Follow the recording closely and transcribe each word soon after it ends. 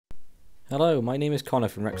Hello, my name is Connor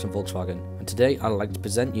from Wrexham Volkswagen, and today I'd like to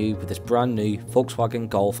present you with this brand new Volkswagen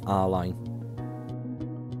Golf R-Line.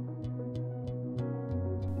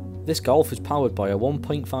 This Golf is powered by a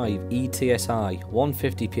 1.5 eTSI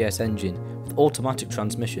 150 PS engine with automatic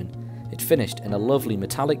transmission. It's finished in a lovely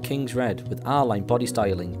metallic King's Red with R-Line body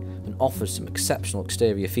styling and offers some exceptional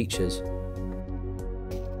exterior features.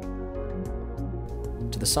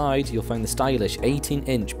 To the side, you'll find the stylish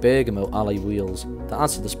 18-inch Bergamo alloy wheels that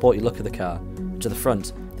adds to the sporty look of the car, and to the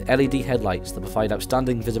front, the LED headlights that provide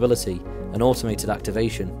outstanding visibility and automated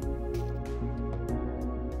activation.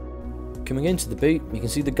 Coming into the boot, you can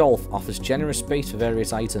see the Golf offers generous space for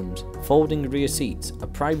various items, folding rear seats, a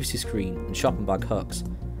privacy screen and shopping bag hooks.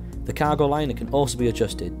 The cargo liner can also be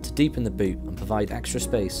adjusted to deepen the boot and provide extra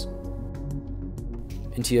space.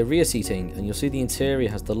 Into your rear seating, and you'll see the interior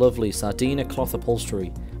has the lovely Sardegna Cloth upholstery,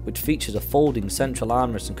 which features a folding central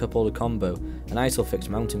armrest and cup holder combo and ISOFIX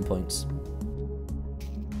mounting points.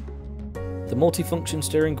 The multifunction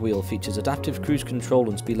steering wheel features adaptive cruise control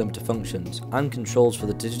and speed limiter functions, and controls for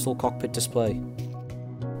the digital cockpit display.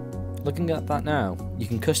 Looking at that now, you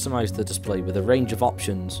can customise the display with a range of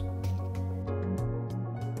options.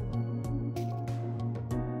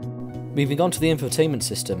 Moving on to the infotainment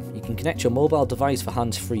system, you can connect your mobile device for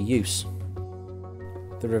hands-free use.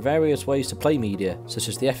 There are various ways to play media, such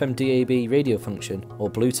as the FM DAB radio function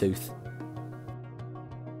or Bluetooth.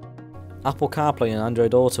 Apple Carplay and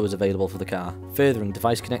AndroidAuto is available for the car, furthering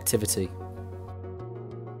device connectivity.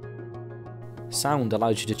 Sound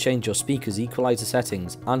allows you to change your speaker's equaliser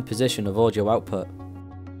settings and position of audio output.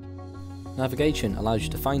 Navigation allows you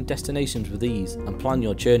to find destinations with ease and plan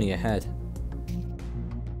your journey ahead.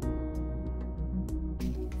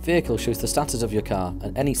 Vehicle shows the status of your car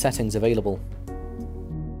and any settings available.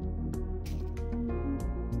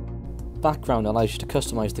 Background allows you to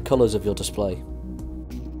customise the colours of your display.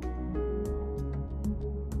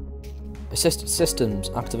 Assisted Systems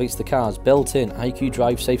activates the car's built-in IQ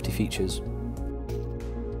Drive safety features.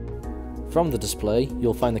 From the display,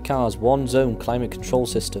 you'll find the car's one-zone climate control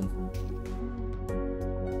system.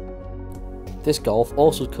 This Golf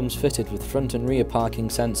also comes fitted with front and rear parking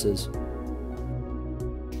sensors.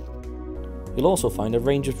 You'll also find a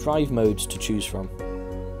range of drive modes to choose from.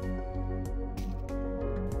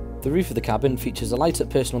 The roof of the cabin features a light-up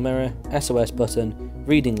personal mirror, SOS button,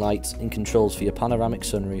 reading lights and controls for your panoramic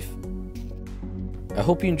sunroof. I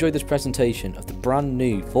hope you enjoyed this presentation of the brand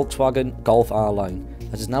new Volkswagen Golf R-Line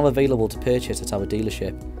that is now available to purchase at our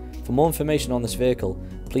dealership. For more information on this vehicle,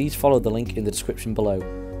 please follow the link in the description below.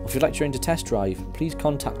 Or if you'd like to arrange a test drive, please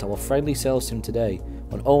contact our friendly sales team today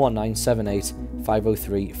on 01978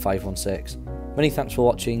 503 516. Many thanks for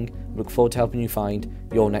watching, we look forward to helping you find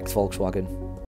your next Volkswagen.